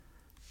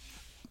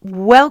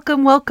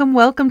Welcome, welcome,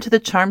 welcome to the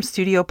Charm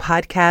Studio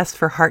podcast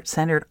for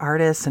heart-centered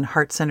artists and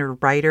heart-centered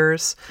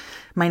writers.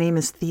 My name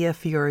is Thea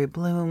Fiore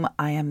Bloom.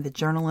 I am the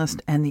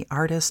journalist and the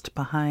artist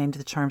behind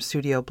the Charm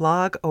Studio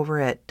blog over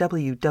at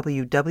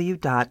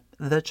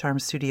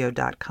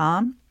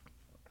www.thecharmstudio.com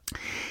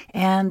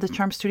and the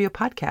Charm Studio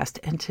podcast.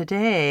 And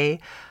today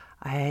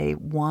I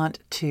want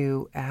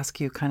to ask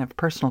you kind of a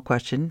personal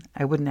question.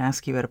 I wouldn't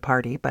ask you at a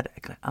party, but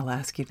I'll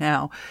ask you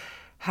now.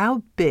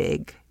 How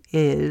big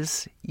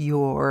is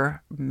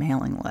your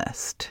mailing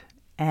list,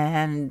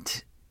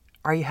 and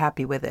are you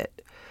happy with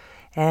it?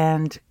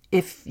 And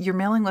if your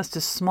mailing list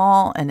is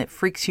small and it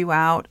freaks you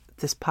out,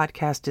 this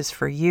podcast is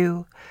for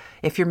you.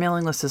 If your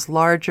mailing list is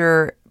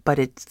larger, but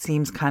it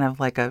seems kind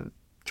of like a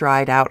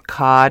dried out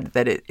cod,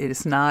 that it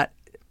is not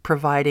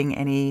providing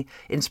any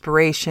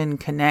inspiration,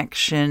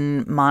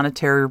 connection,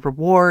 monetary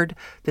reward,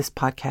 this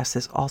podcast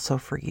is also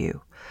for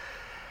you.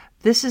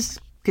 This is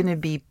going to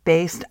be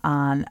based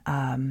on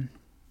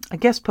a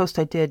guest post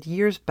I did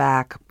years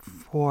back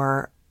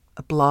for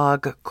a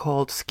blog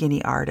called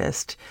Skinny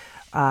Artist,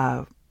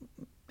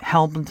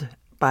 helmed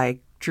by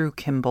Drew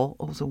Kimball,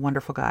 who's a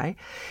wonderful guy.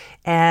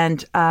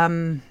 And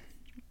I'm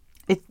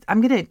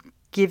going to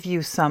give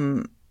you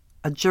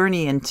a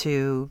journey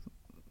into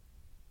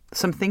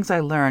some things I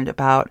learned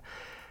about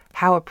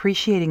how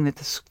appreciating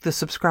the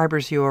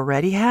subscribers you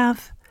already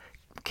have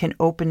can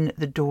open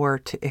the door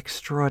to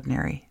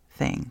extraordinary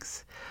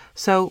things.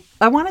 So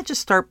I want to just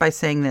start by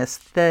saying this.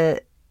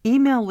 The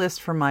email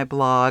list for my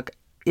blog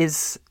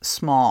is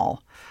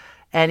small,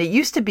 and it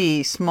used to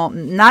be small,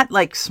 not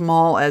like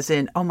small as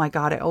in, oh my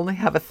God, I only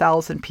have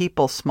 1,000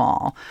 people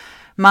small.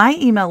 My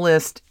email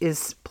list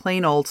is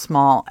plain old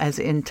small as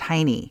in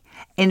tiny.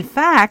 In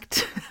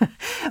fact,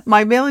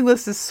 my mailing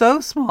list is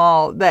so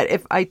small that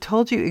if I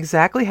told you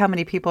exactly how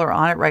many people are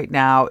on it right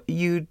now,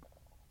 you'd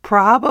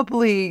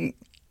probably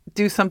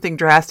do something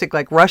drastic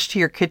like rush to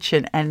your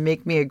kitchen and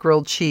make me a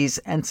grilled cheese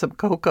and some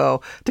cocoa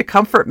to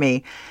comfort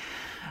me.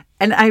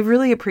 And I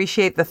really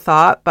appreciate the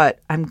thought, but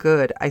I'm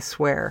good, I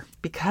swear.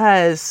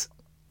 Because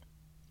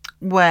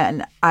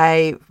when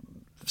I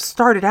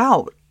started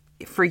out,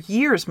 for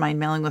years, my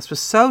mailing list was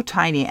so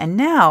tiny, and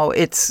now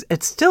it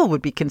still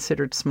would be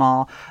considered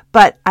small.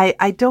 But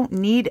I don't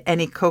need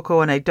any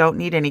cocoa and I don't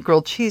need any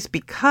grilled cheese,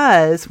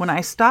 because when I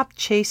stopped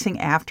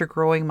chasing after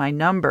growing my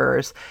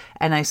numbers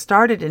and I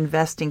started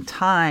investing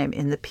time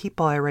in the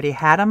people I already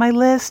had on my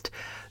list,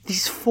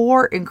 these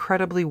 4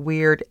 incredibly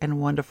weird and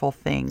wonderful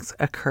things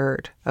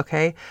occurred,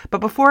 okay?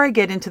 But before I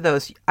get into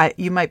those,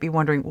 you might be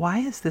wondering, why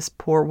is this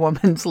poor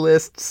woman's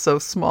list so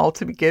small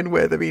to begin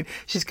with? I mean,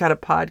 she's got a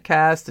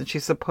podcast and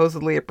she's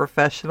supposedly a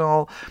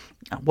professional.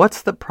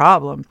 What's the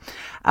problem?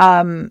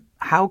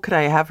 How could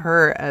I have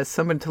her as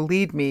someone to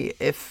lead me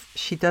if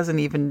she doesn't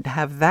even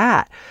have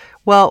that?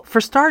 Well, for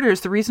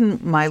starters, the reason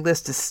my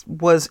list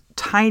was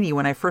tiny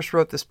when I first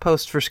wrote this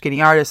post for Skinny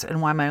Artists,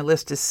 and why my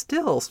list is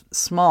still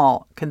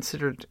small,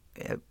 considered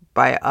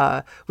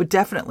by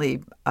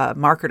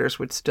marketers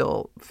would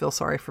still feel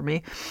sorry for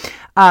me,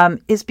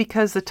 is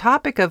because the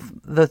topic of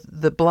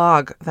the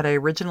blog that I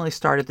originally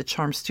started, the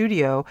Charm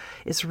Studio,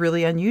 is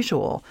really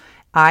unusual.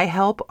 I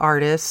help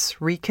artists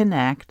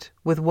reconnect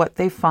with what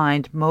they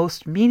find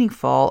most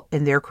meaningful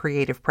in their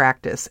creative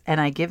practice, and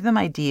I give them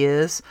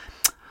ideas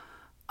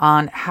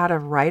on how to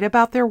write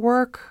about their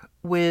work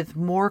with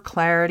more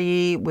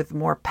clarity, with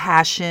more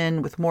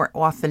passion, with more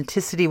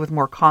authenticity, with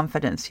more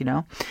confidence,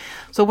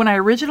 So when I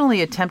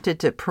originally attempted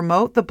to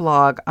promote the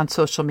blog on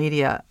social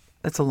media,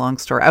 it's a long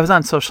story.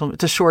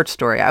 It's a short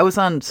story. I was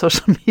on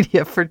social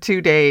media for 2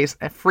 days.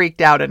 I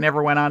freaked out and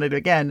never went on it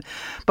again.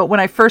 But when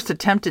I first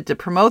attempted to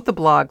promote the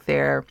blog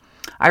there,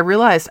 I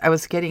realized I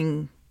was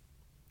getting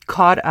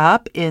caught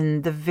up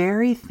in the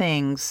very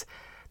things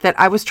that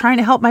I was trying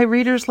to help my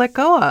readers let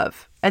go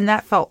of. And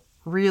that felt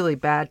really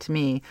bad to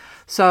me.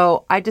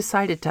 So I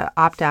decided to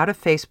opt out of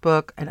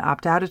Facebook and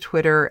opt out of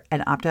Twitter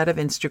and opt out of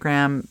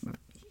Instagram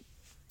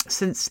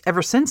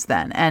ever since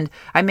then. And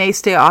I may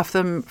stay off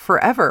them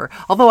forever.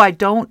 Although I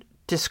don't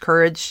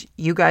discourage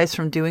you guys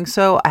from doing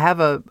so. I have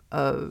a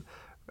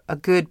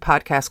good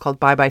podcast called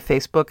Bye Bye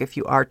Facebook if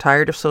you are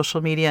tired of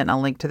social media, and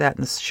I'll link to that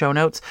in the show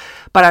notes.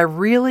 But I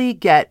really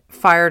get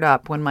fired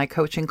up when my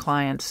coaching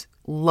clients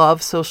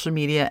love social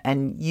media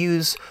and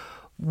use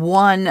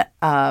one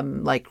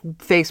like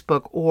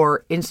Facebook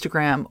or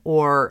Instagram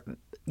or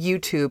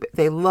YouTube.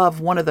 They love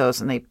one of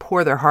those and they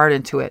pour their heart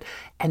into it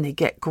and they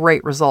get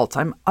great results.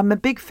 I'm a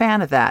big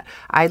fan of that.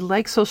 I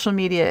like social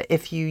media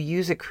if you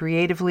use it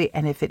creatively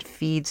and if it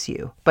feeds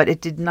you. But I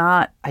did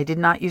not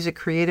use it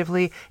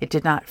creatively. It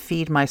did not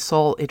feed my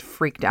soul. It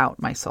freaked out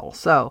my soul.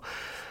 So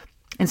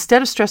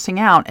instead of stressing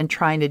out and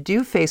trying to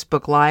do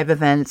Facebook Live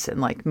events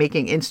and like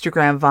making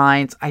Instagram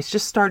vines, I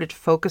just started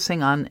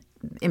focusing on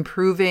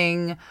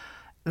improving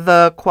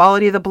the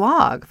quality of the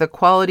blog, the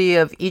quality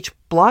of each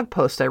blog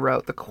post I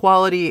wrote, the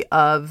quality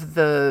of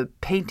the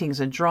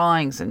paintings and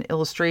drawings and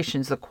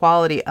illustrations, the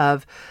quality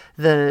of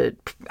I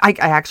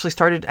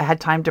had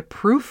time to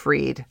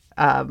proofread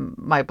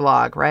my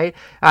blog, right?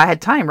 I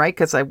had time, right?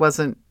 Because I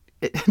wasn't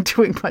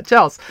doing much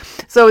else.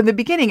 So in the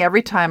beginning,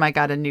 every time I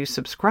got a new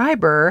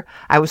subscriber,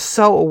 I was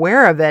so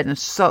aware of it. And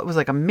so it was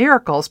like a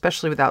miracle,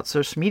 especially without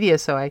social media.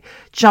 So I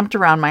jumped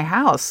around my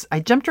house. I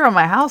jumped around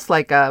my house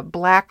like a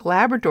black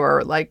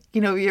Labrador. Like,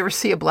 you ever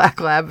see a black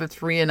lab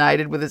that's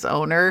reunited with his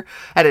owner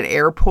at an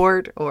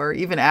airport, or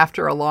even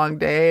after a long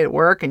day at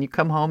work and you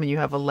come home and you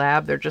have a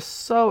lab. They're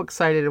just so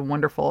excited and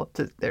wonderful.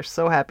 They're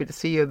so happy to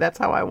see you. That's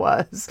how I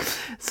was.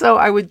 So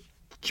I would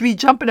be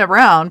jumping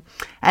around,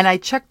 and I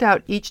checked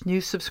out each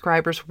new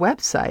subscriber's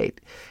website,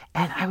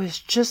 and I was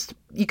just,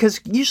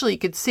 because usually you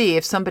could see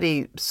if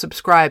somebody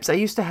subscribes. I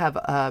used to have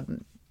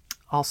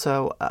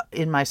also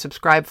in my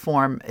subscribe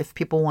form if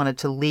people wanted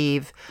to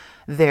leave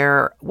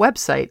their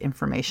website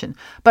information,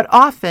 but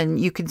often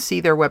you can see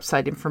their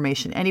website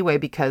information anyway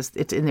because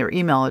it's in their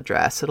email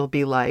address. It'll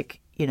be like,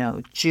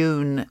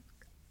 June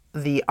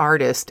the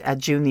artist at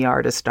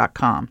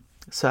junetheartist.com.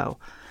 So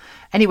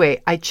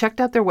anyway, I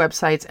checked out their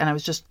websites, and I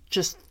was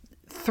just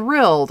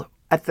thrilled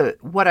at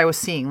what I was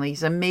seeing.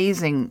 These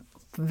amazing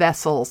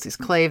vessels, these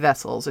clay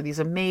vessels, or these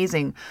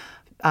amazing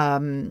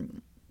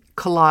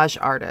collage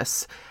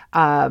artists.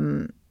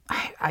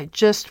 I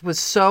just was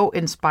so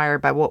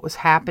inspired by what was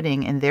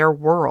happening in their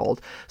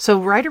world.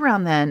 So right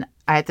around then,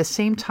 at the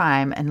same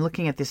time, and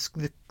looking at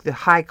the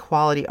high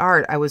quality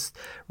art, I was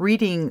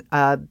reading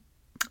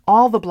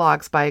all the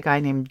blogs by a guy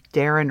named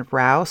Darren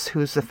Rowse,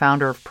 who's the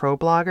founder of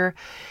ProBlogger.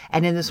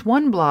 And in this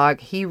one blog,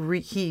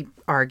 he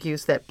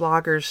argues that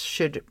bloggers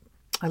should,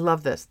 I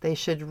love this, they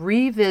should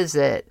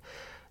revisit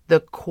the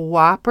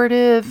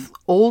cooperative,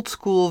 old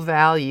school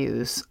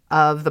values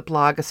of the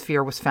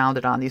blogosphere was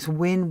founded on, these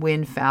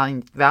win-win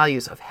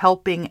values of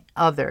helping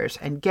others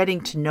and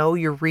getting to know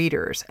your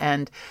readers.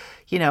 And,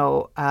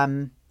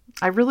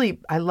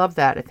 I love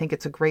that. I think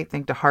it's a great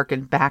thing to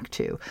hearken back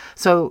to.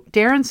 So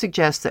Darren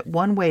suggests that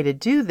one way to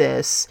do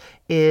this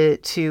is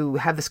to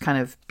have this kind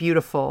of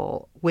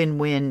beautiful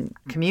win-win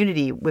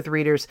community with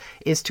readers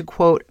is to,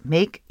 quote,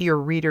 make your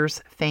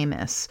readers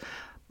famous.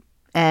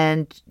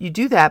 And you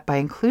do that by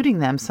including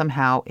them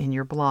somehow in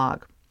your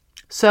blog.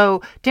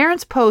 So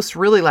Darren's post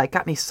really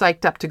got me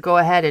psyched up to go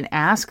ahead and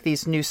ask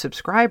these new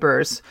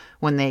subscribers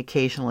when they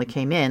occasionally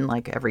came in,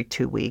 like every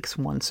 2 weeks,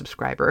 one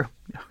subscriber,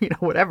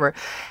 whatever,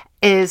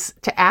 is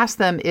to ask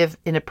them if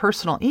in a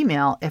personal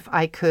email, if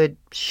I could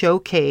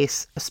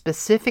showcase a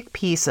specific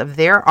piece of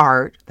their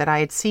art that I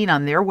had seen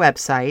on their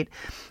website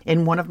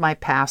in one of my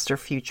past or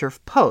future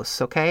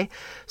posts. Okay.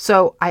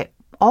 So I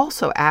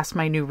also asked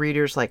my new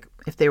readers,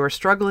 if they were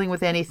struggling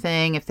with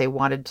anything, if they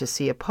wanted to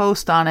see a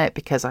post on it,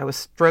 because I was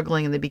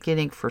struggling in the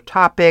beginning for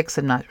topics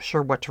and not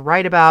sure what to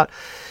write about.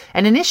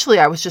 And initially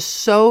I was just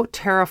so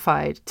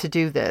terrified to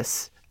do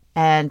this.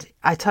 And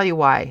I tell you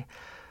why.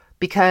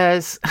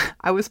 Because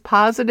I was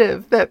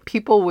positive that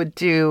people would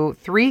do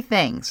 3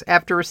 things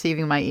after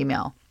receiving my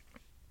email.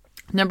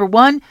 Number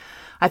 1,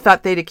 I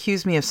thought they'd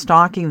accuse me of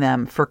stalking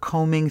them for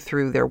combing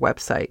through their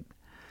website.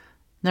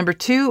 Number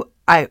 2,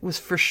 I was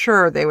for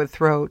sure they would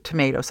throw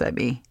tomatoes at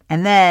me.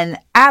 And then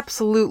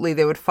absolutely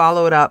they would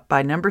follow it up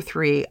by number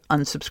 3,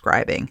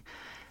 unsubscribing.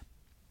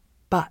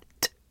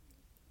 But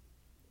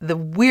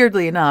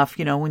weirdly enough,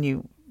 when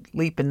you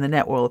leap in the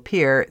net will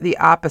appear, the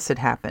opposite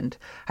happened.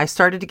 I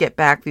started to get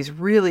back these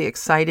really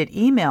excited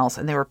emails,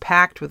 and they were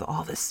packed with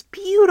all this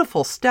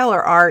beautiful,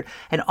 stellar art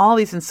and all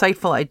these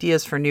insightful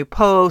ideas for new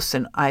posts.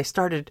 And I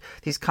started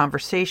these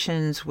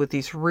conversations with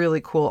these really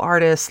cool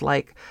artists,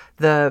 like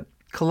the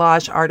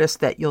collage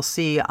artist that you'll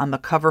see on the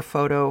cover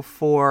photo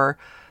for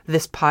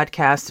this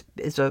podcast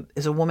is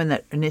a woman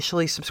that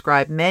initially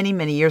subscribed many,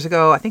 many years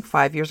ago, I think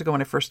 5 years ago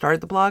when I first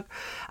started the blog,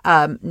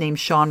 named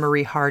Sean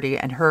Marie Hardy,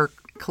 and her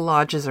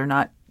collages are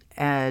not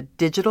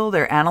digital,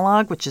 they're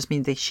analog, which just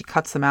means she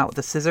cuts them out with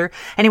a scissor.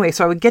 Anyway,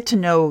 so I would get to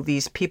know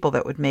these people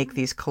that would make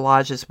these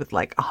collages with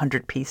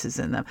 100 pieces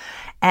in them.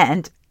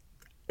 And,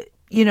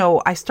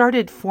 I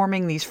started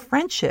forming these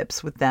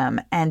friendships with them,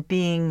 and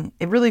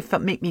it really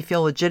made me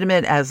feel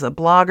legitimate as a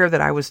blogger,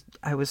 that I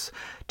was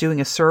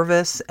doing a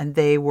service, and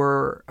they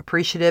were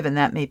appreciative, and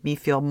that made me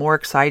feel more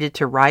excited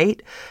to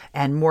write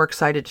and more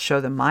excited to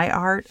show them my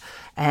art.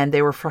 And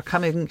they were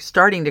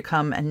starting to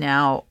come, and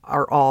now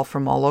are all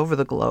from all over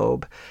the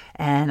globe.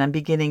 And I'm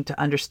beginning to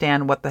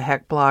understand what the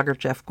heck blogger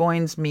Jeff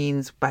Goins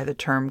means by the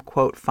term,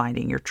 quote,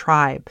 finding your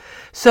tribe.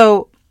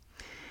 So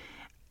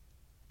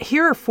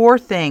here are 4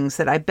 things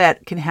that I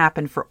bet can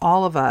happen for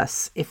all of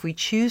us if we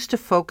choose to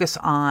focus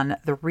on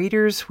the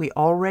readers we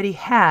already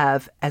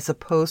have as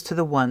opposed to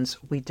the ones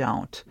we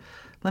don't.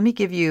 Let me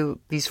give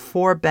you these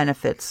 4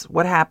 benefits.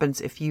 What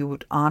happens if you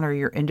would honor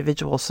your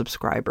individual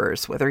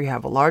subscribers, whether you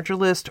have a larger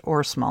list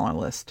or a smaller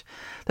list?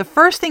 The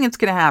first thing that's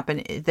going to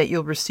happen that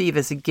you'll receive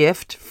as a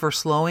gift for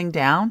slowing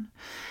down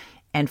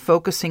and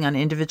focusing on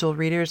individual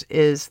readers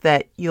is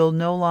that you'll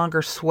no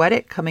longer sweat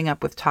it coming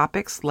up with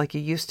topics like you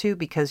used to,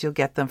 because you'll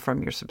get them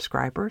from your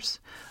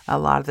subscribers a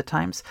lot of the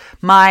times.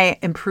 My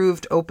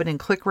improved open and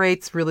click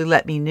rates really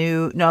let me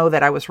know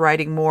that I was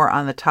writing more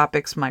on the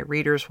topics my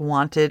readers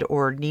wanted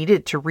or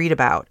needed to read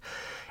about.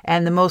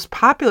 And the most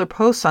popular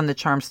posts on the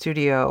Charm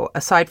Studio,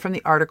 aside from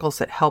the articles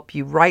that help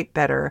you write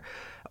better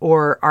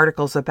or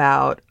articles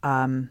about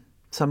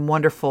some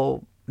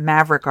wonderful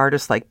maverick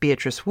artists like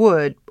Beatrice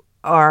Wood,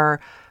 the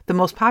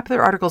most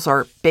popular articles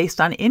are based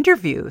on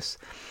interviews.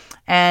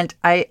 And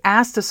I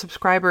asked a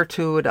subscriber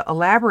to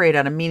elaborate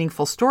on a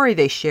meaningful story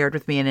they shared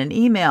with me in an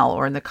email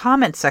or in the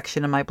comment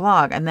section of my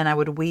blog, and then I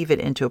would weave it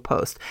into a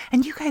post.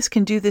 And you guys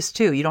can do this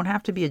too. You don't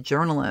have to be a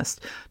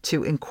journalist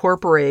to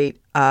incorporate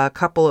a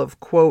couple of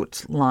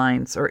quote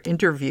lines or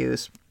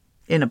interviews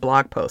in a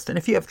blog post. And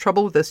if you have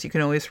trouble with this, you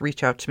can always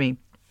reach out to me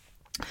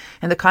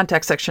in the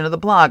contact section of the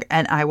blog,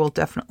 and I will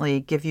definitely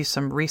give you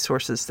some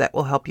resources that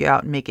will help you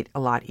out and make it a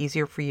lot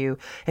easier for you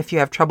if you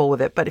have trouble with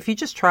it. But if you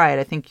just try it,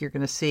 I think you're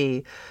going to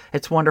see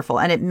it's wonderful.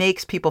 And it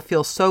makes people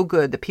feel so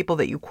good. The people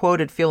that you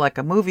quoted feel like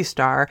a movie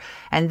star,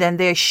 and then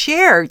they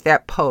share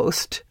that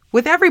post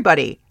with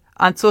everybody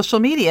on social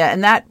media,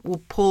 and that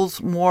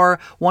pulls more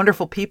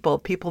wonderful people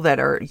that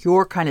are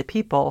your kind of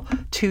people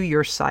to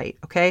your site,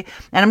 okay?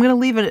 And I'm going to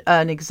leave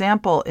an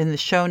example in the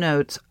show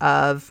notes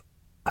of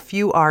a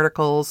few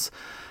articles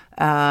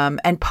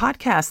and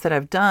podcasts that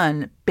I've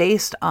done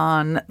based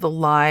on the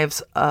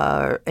lives,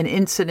 an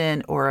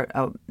incident or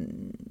a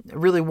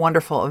really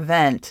wonderful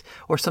event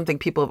or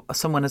something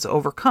someone has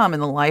overcome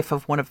in the life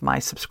of one of my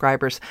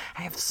subscribers.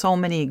 I have so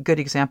many good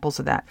examples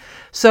of that.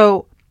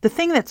 So the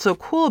thing that's so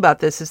cool about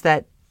this is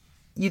that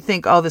you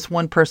think, oh, this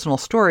one personal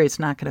story is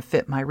not going to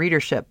fit my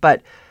readership.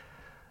 But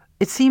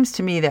it seems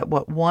to me that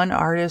what one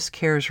artist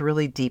cares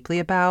really deeply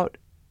about,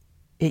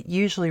 it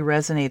usually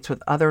resonates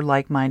with other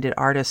like-minded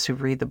artists who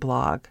read the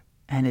blog.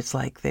 And it's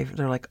like,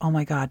 they're like, oh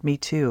my God, me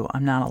too.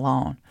 I'm not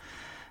alone.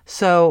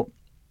 So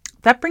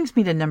that brings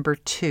me to number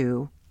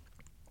 2.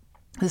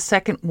 The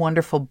second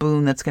wonderful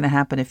boon that's going to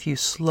happen if you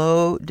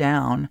slow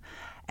down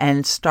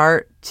and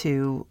start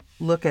to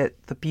look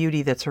at the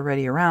beauty that's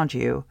already around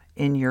you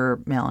in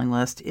your mailing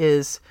list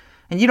is,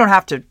 and you don't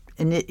have to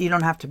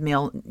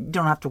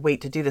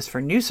wait to do this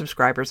for new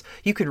subscribers.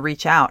 You can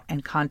reach out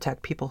and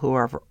contact people who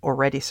are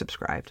already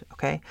subscribed.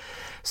 Okay.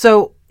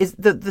 So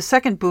the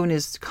second boon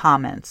is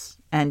comments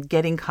and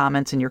getting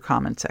comments in your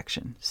comment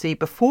section. See,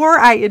 before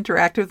I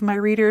interacted with my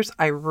readers,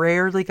 I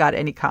rarely got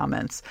any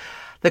comments.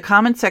 The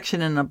comment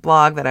section in a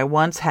blog that I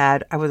once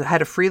had, I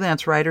had a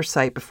freelance writer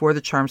site before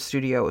the Charm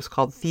Studio. It was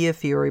called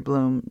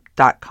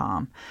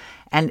TheaFioreBloom.com.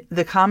 And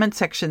the comment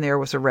section there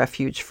was a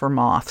refuge for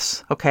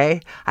moths, okay?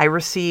 I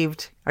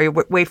received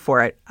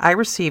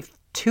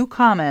 2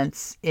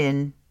 comments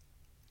in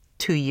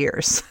 2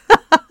 years.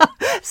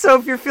 So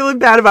if you're feeling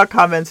bad about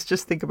comments,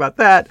 just think about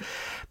that.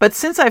 But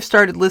since I've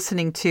started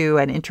listening to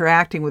and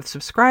interacting with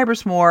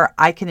subscribers more,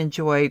 I can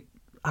enjoy,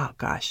 oh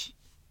gosh,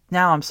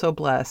 now I'm so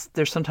blessed.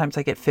 There's sometimes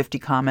I get 50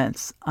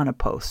 comments on a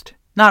post.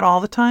 Not all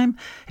the time.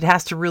 It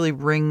has to really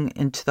ring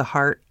into the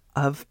heart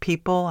of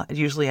people. It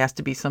usually has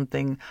to be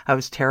something I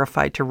was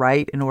terrified to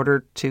write in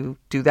order to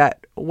do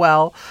that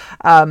well.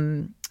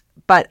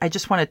 But I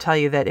just want to tell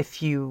you that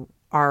if you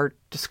are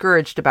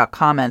discouraged about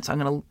comments, I'm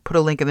going to put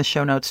a link in the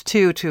show notes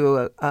too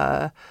to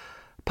a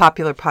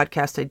popular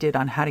podcast I did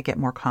on how to get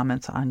more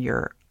comments on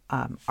your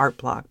art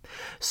blog.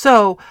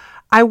 So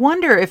I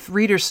wonder if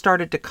readers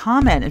started to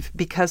comment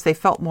because they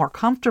felt more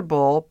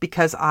comfortable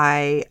because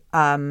I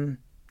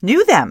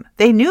knew them.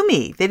 They knew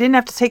me. They didn't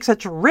have to take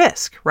such a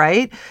risk,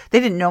 right? They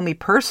didn't know me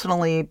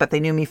personally, but they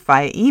knew me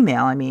via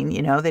email. I mean,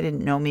 they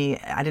didn't know me.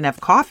 I didn't have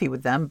coffee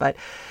with them,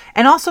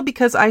 and also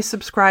because I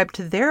subscribed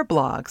to their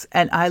blogs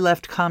and I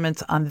left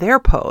comments on their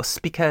posts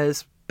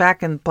because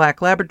back in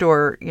Black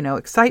Labrador,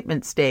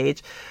 excitement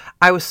stage,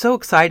 I was so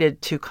excited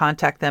to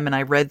contact them, and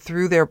I read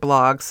through their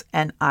blogs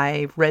and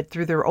I read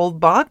through their old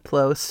blog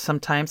posts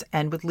sometimes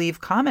and would leave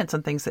comments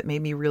on things that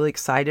made me really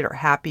excited or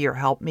happy or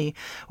helped me,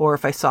 or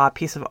if I saw a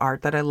piece of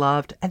art that I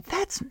loved. And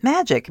that's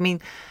magic. I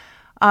mean,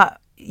 how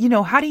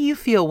do you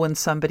feel when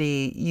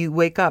you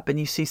wake up and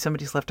you see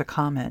somebody's left a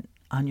comment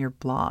on your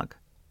blog?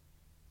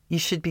 You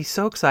should be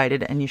so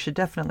excited, and you should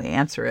definitely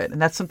answer it. And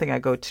that's something I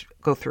go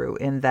through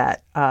in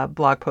that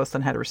blog post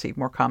on how to receive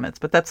more comments.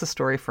 But that's a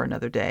story for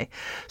another day.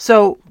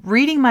 So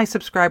reading my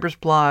subscribers'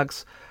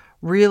 blogs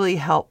really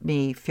helped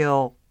me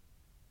feel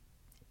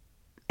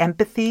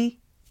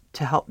empathy,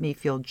 to help me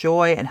feel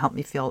joy, and help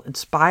me feel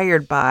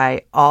inspired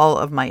by all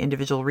of my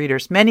individual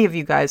readers. Many of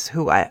you guys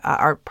who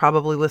are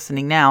probably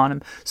listening now, and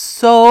I'm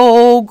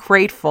so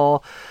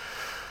grateful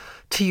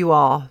to you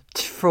all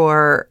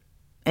for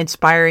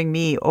inspiring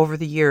me over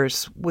the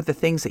years with the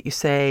things that you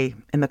say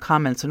in the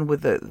comments and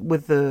with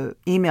the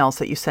emails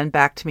that you send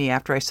back to me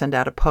after I send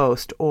out a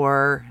post,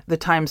 or the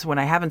times when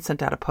I haven't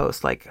sent out a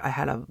post. Like I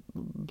had a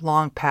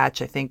long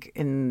patch, I think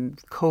in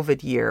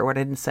COVID year, where I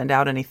didn't send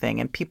out anything,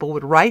 and people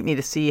would write me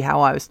to see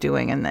how I was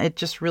doing, and it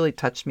just really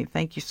touched me.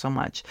 Thank you so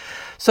much.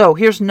 So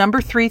here's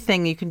number 3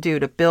 thing you can do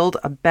to build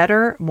a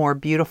better, more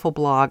beautiful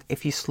blog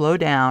if you slow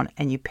down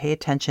and you pay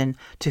attention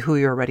to who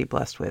you're already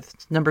blessed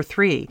with. Number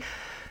 3,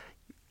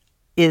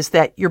 is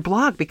that your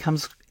blog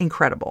becomes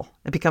incredible.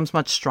 It becomes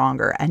much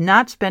stronger. And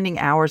not spending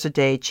hours a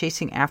day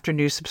chasing after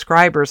new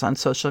subscribers on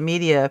social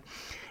media,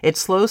 it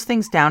slows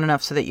things down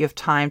enough so that you have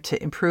time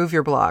to improve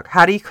your blog.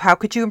 How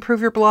could you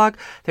improve your blog?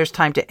 There's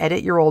time to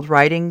edit your old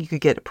writing. You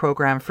could get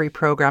a free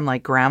program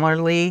like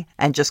Grammarly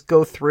and just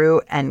go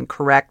through and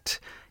correct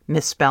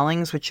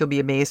misspellings, which you'll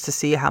be amazed to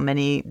see how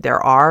many there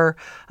are.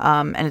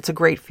 And it's a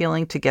great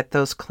feeling to get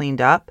those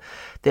cleaned up.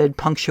 The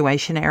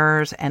punctuation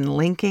errors and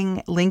link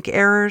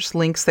errors,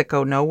 links that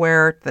go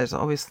nowhere. There's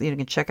always, you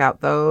can check out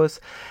those.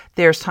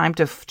 There's time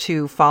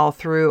to follow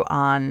through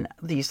on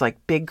these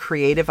like big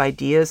creative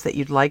ideas that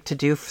you'd like to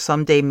do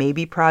someday,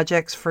 maybe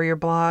projects for your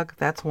blog.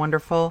 That's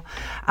wonderful.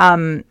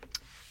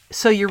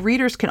 So your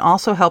readers can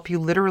also help you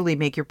literally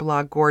make your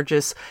blog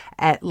gorgeous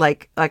at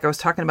like I was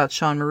talking about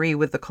Sean Marie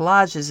with the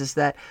collages, is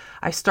that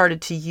I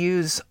started to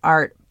use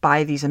art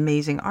by these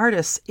amazing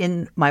artists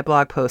in my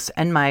blog posts,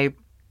 and my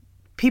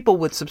people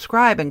would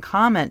subscribe and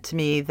comment to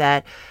me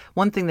that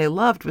one thing they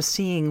loved was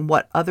seeing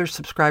what other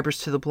subscribers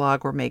to the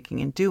blog were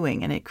making and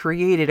doing. And it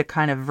created a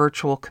kind of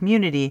virtual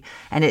community,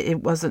 and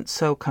it wasn't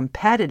so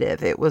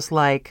competitive. It was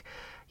like,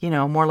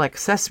 more like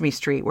Sesame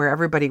Street, where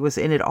everybody was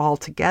in it all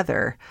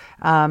together.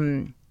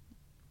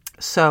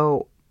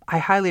 So I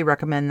highly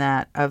recommend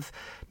that, of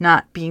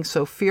not being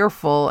so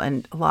fearful.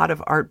 And a lot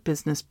of art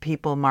business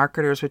people,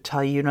 marketers would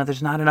tell you,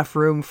 there's not enough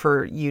room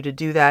for you to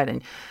do that.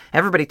 And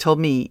everybody told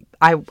me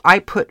I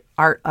put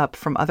art up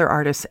from other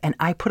artists, and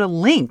I put a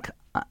link.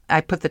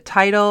 I put the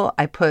title,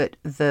 I put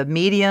the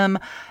medium,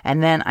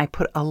 and then I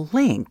put a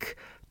link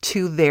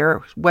to their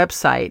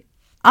website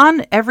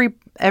on every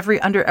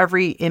under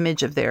every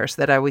image of theirs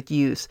that I would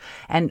use.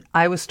 And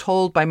I was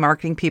told by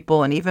marketing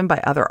people and even by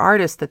other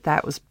artists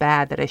that was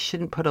bad, that I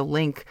shouldn't put a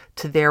link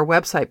to their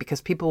website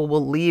because people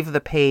will leave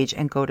the page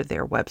and go to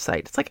their website.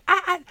 It's like,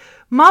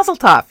 mazel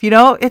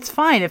tov, it's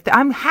fine.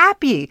 I'm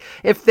happy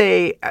if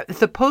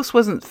the post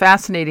wasn't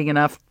fascinating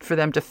enough for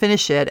them to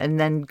finish it and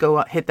then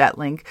go hit that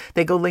link.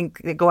 They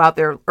go out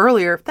there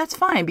earlier. That's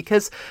fine,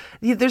 because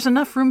there's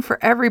enough room for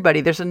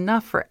everybody. There's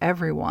enough for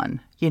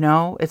everyone.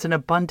 It's an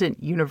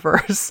abundant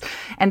universe.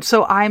 And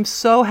so I'm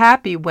so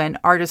happy when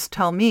artists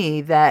tell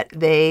me that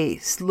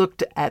they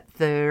looked at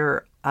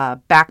their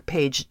back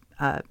page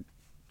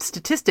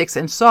statistics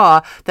and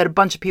saw that a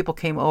bunch of people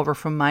came over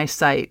from my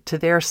site to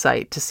their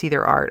site to see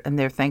their art, and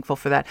they're thankful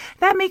for that.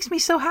 That makes me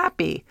so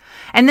happy.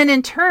 And then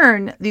in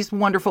turn, these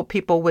wonderful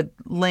people would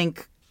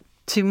link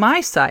to my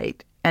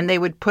site, and they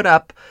would put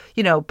up,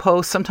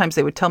 posts. Sometimes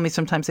they would tell me,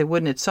 sometimes they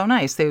wouldn't. It's so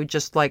nice. They would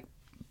just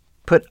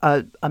put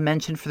a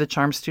mention for the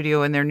Charm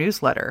Studio in their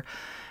newsletter.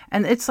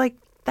 And it's like,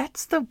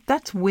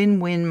 that's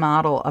win-win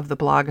model of the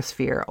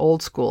blogosphere,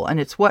 old school. And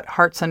it's what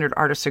heart-centered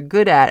artists are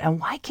good at. And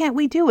why can't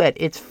we do it?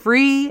 It's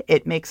free.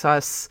 It makes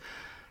us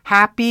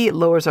happy. It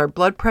lowers our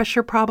blood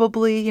pressure,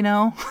 probably,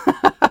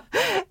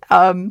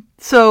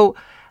 So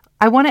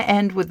I want to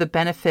end with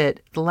the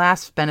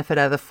last benefit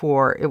out of the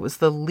 4. It was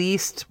the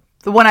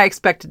one I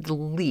expected the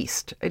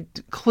least,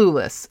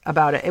 clueless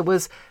about it. It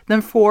was the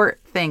 4th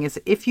thing is,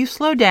 if you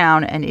slow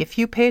down and if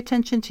you pay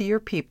attention to your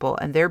people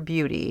and their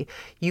beauty,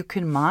 you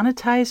can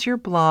monetize your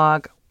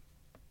blog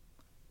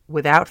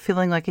without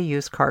feeling like a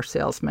used car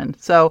salesman.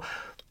 So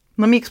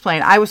let me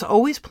explain. I was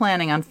always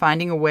planning on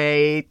finding a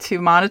way to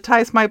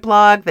monetize my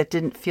blog that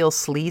didn't feel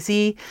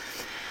sleazy.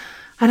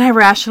 And I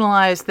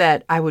rationalized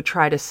that I would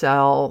try to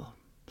sell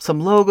some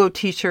logo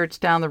t-shirts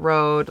down the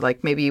road,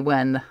 like maybe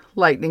when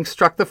lightning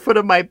struck the foot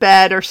of my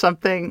bed or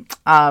something.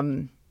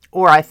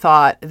 Or I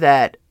thought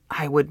that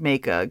I would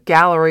make a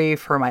gallery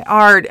for my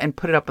art and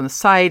put it up on the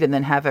site, and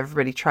then have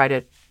everybody try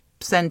to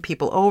send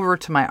people over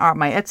to my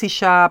Etsy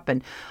shop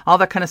and all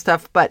that kind of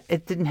stuff. But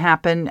it didn't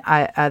happen.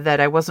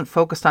 I wasn't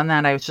focused on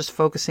that. I was just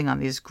focusing on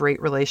these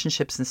great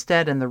relationships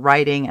instead, and the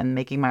writing and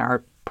making my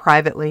art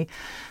privately.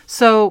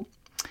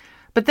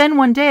 But then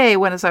one day,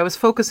 as I was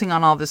focusing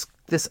on all this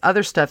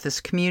other stuff,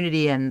 this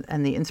community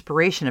and the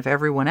inspiration of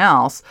everyone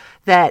else,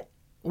 it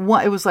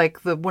was like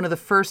one of the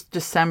first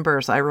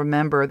Decembers I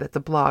remember that the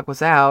blog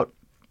was out.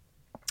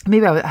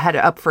 Maybe I had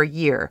it up for a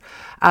year.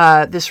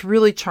 This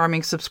really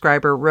charming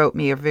subscriber wrote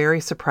me a very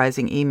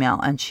surprising email,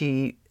 and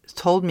she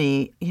told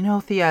me,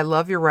 Thea, I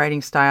love your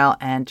writing style.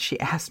 And she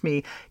asked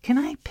me, can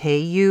I pay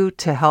you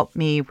to help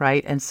me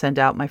write and send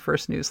out my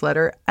first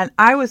newsletter? And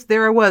I was,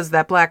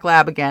 that black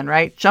lab again,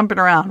 right? Jumping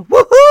around,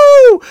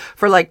 woohoo,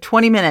 for like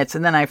 20 minutes.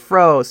 And then I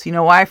froze. You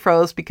know why I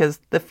froze?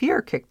 Because the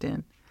fear kicked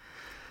in.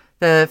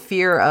 The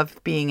fear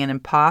of being an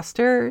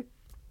imposter,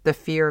 the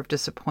fear of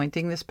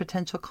disappointing this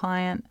potential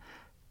client,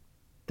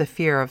 the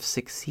fear of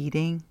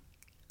succeeding,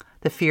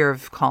 the fear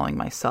of calling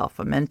myself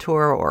a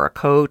mentor or a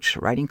coach, a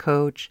writing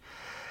coach.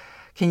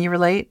 Can you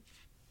relate?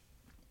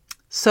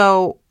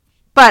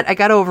 But I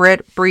got over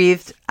it,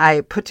 breathed.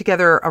 I put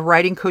together a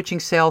writing coaching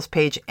sales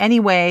page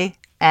anyway,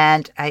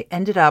 And I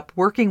ended up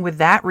working with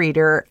that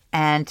reader,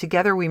 and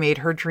together we made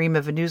her dream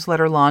of a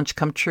newsletter launch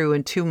come true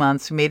in 2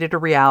 months. We made it a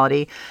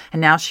reality. And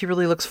now she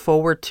really looks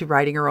forward to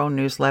writing her own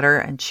newsletter.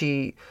 And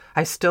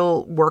I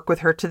still work with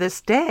her to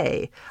this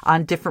day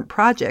on different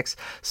projects.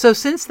 So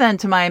since then,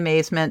 to my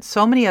amazement,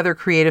 so many other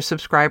creative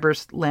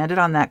subscribers landed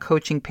on that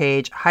coaching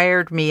page,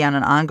 hired me on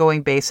an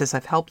ongoing basis.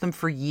 I've helped them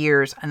for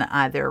years, and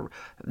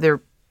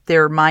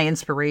they're my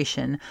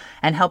inspiration,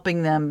 and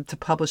helping them to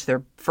publish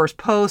their first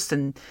post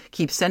and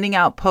keep sending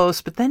out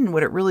posts. But then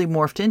what it really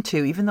morphed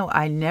into, even though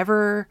I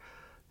never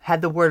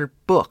had the word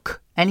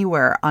book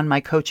anywhere on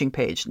my coaching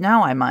page,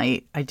 now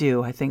I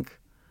do, I think.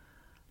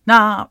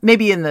 Nah,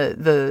 maybe in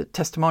the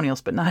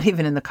testimonials, but not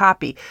even in the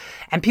copy.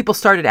 And people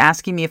started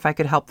asking me if I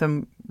could help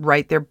them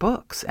write their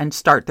books and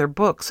start their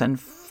books and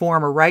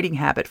form a writing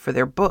habit for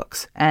their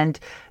books. And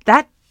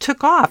that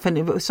took off. And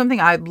it was something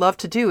I'd love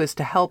to do, is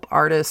to help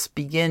artists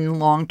begin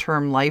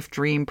long-term life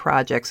dream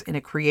projects in a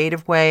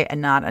creative way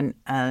and not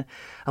a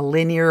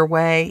linear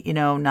way,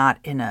 not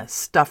in a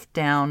stuffed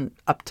down,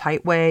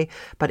 uptight way,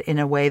 but in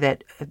a way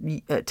that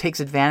takes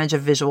advantage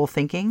of visual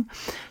thinking.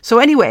 So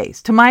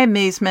anyways, to my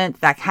amazement,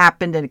 that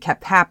happened, and it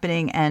kept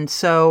happening. And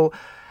so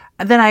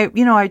then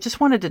I just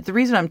wanted to, the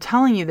reason I'm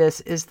telling you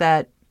this is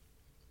that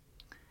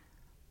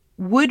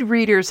would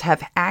readers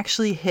have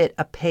actually hit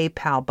a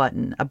PayPal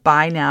button, a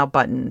buy now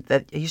button?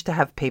 That I used to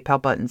have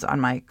PayPal buttons on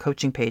my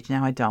coaching page.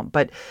 Now I don't.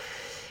 But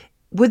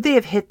would they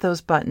have hit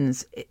those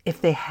buttons if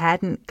they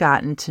hadn't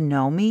gotten to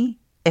know me?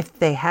 If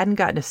they hadn't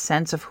gotten a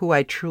sense of who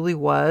I truly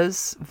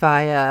was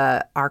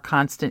via our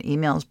constant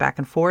emails back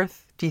and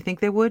forth? Do you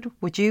think they would?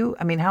 Would you?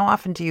 I mean, how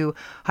often do you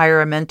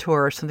hire a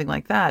mentor or something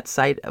like that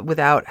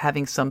without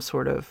having some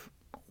sort of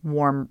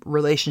warm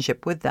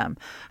relationship with them?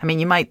 I mean,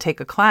 you might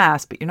take a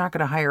class, but you're not going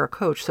to hire a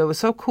coach. So it was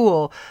so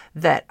cool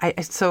that kind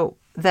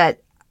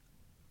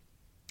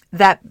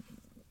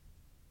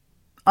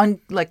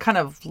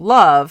of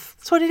love.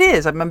 That's what it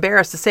is. I'm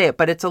embarrassed to say it,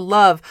 but it's a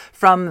love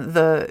from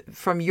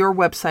your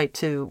website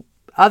to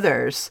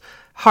others'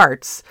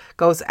 hearts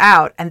goes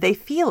out, and they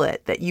feel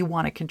it, that you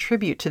want to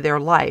contribute to their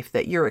life,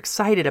 that you're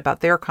excited about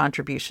their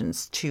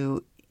contributions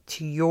to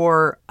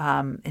your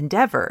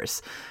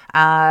endeavors.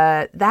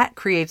 That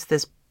creates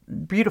this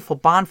beautiful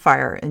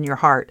bonfire in your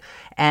heart,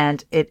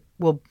 and it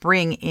will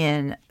bring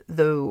in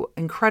the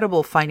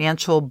incredible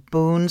financial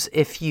boons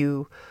if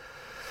you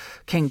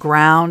can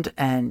ground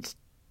and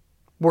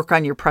work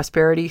on your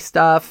prosperity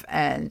stuff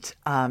and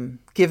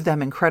give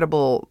them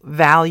incredible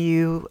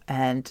value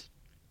and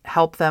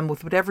help them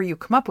with whatever you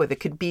come up with. It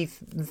could be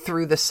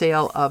through the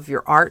sale of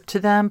your art to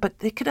them, but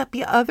it could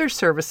be other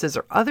services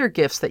or other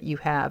gifts that you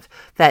have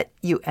that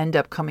you end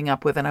up coming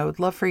up with. And I would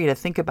love for you to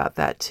think about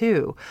that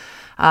too.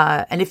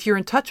 And if you're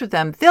in touch with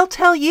them, they'll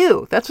tell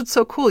you. That's what's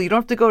so cool. You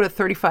don't have to go to a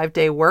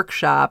 35-day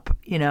workshop,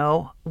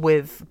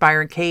 with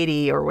Byron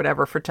Katie or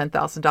whatever for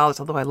 $10,000,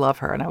 although I love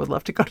her and I would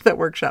love to go to that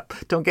workshop.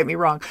 Don't get me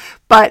wrong.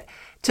 But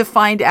to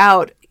find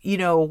out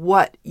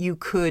what you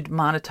could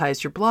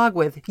monetize your blog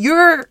with,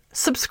 your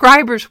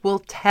subscribers will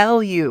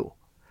tell you.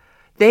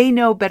 They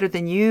know better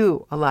than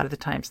you a lot of the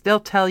times.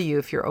 They'll tell you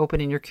if you're open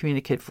and you're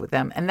communicative with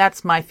them. And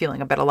that's my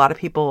feeling. I bet a lot of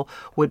people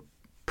would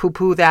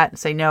poo-poo that and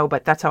say no,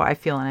 but that's how I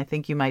feel. And I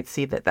think you might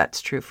see that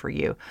that's true for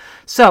you.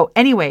 So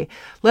anyway,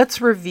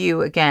 let's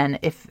review again.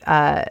 If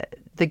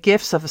the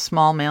gifts of a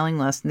small mailing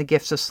list and the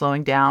gifts of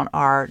slowing down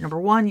are, number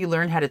one, you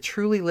learn how to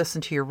truly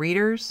listen to your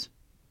readers.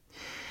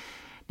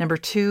 Number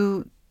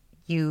two,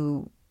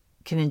 you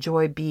can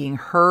enjoy being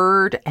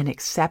heard and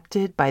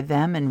accepted by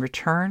them in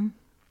return.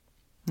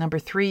 Number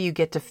three, you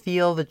get to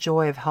feel the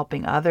joy of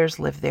helping others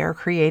live their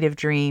creative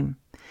dream.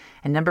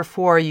 And number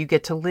four, you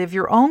get to live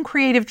your own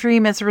creative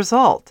dream as a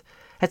result.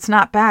 It's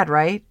not bad,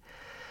 right?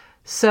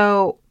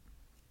 So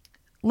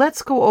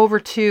let's go over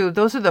to,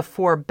 those are the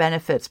four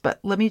benefits, but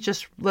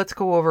let's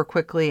go over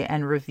quickly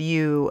and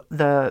review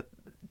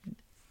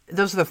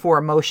those are the four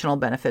emotional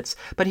benefits,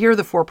 but here are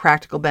the four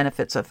practical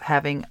benefits of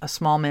having a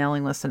small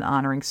mailing list and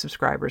honoring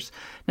subscribers.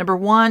 Number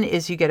one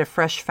is you get a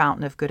fresh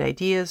fountain of good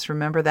ideas.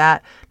 Remember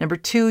that. Number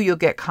two, you'll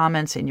get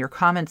comments in your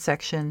comment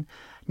section.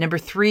 Number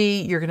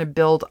three, you're going to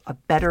build a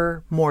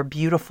better, more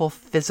beautiful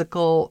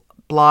physical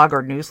blog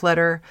or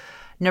newsletter.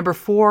 Number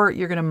four,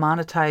 you're going to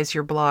monetize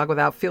your blog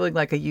without feeling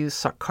like a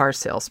used car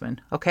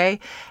salesman, okay?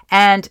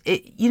 And,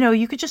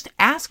 you could just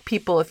ask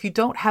people if you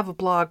don't have a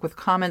blog with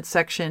comment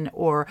section,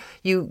 or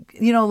a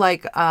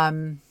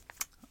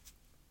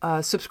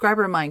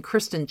subscriber of mine,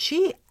 Kristen,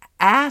 she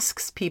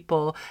asks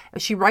people,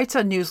 she writes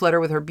a newsletter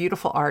with her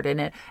beautiful art in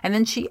it, and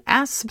then she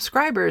asks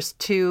subscribers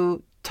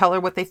to tell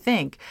her what they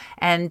think.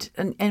 And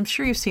I'm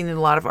sure you've seen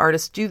a lot of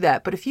artists do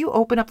that. But if you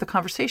open up the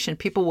conversation,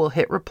 people will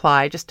hit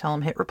reply. Just tell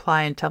them hit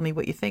reply and tell me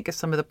what you think of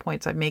some of the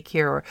points I make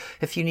here. Or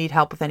if you need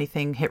help with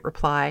anything, hit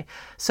reply.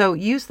 So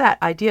use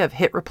that idea of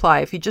hit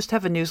reply. If you just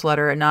have a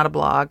newsletter and not a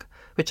blog,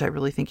 which I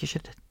really think you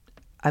should.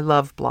 I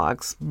love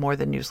blogs more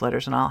than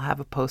newsletters, and I'll have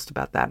a post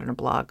about that in a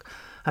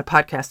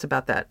podcast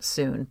about that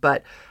soon.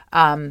 But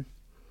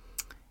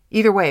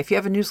either way, if you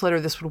have a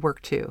newsletter, this would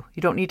work too.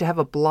 You don't need to have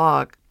a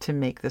blog to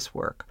make this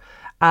work.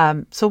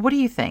 So what do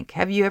you think?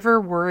 Have you ever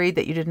worried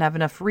that you didn't have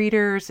enough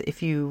readers?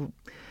 If you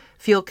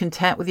feel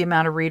content with the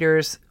amount of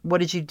readers, what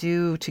did you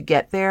do to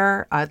get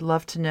there? I'd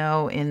love to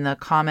know in the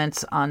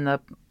comments on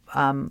the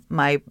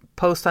my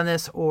post on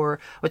this, or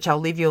which I'll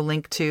leave you a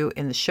link to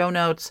in the show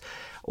notes.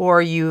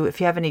 Or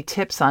if you have any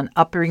tips on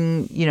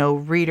upping,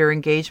 reader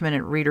engagement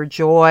and reader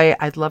joy,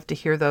 I'd love to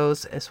hear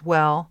those as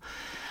well.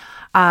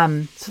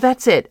 So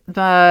that's it.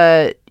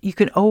 But you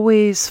can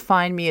always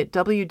find me at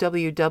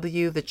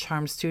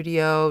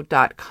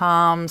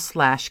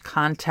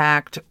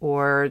www.thecharmstudio.com/contact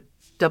or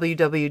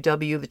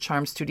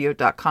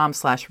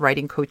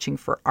www.thecharmstudio.com/writing coaching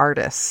for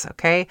artists.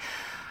 Okay.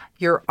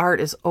 Your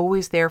art is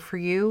always there for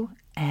you.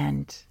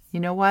 And you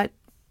know what?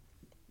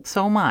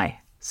 So am I.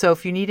 So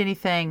if you need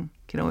anything, you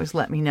can always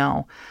let me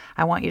know.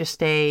 I want you to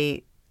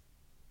stay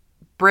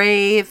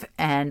brave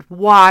and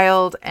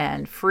wild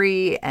and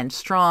free and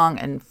strong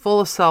and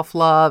full of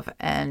self-love,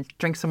 and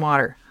drink some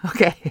water.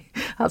 Okay.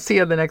 I'll see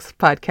you on the next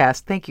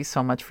podcast. Thank you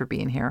so much for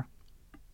being here.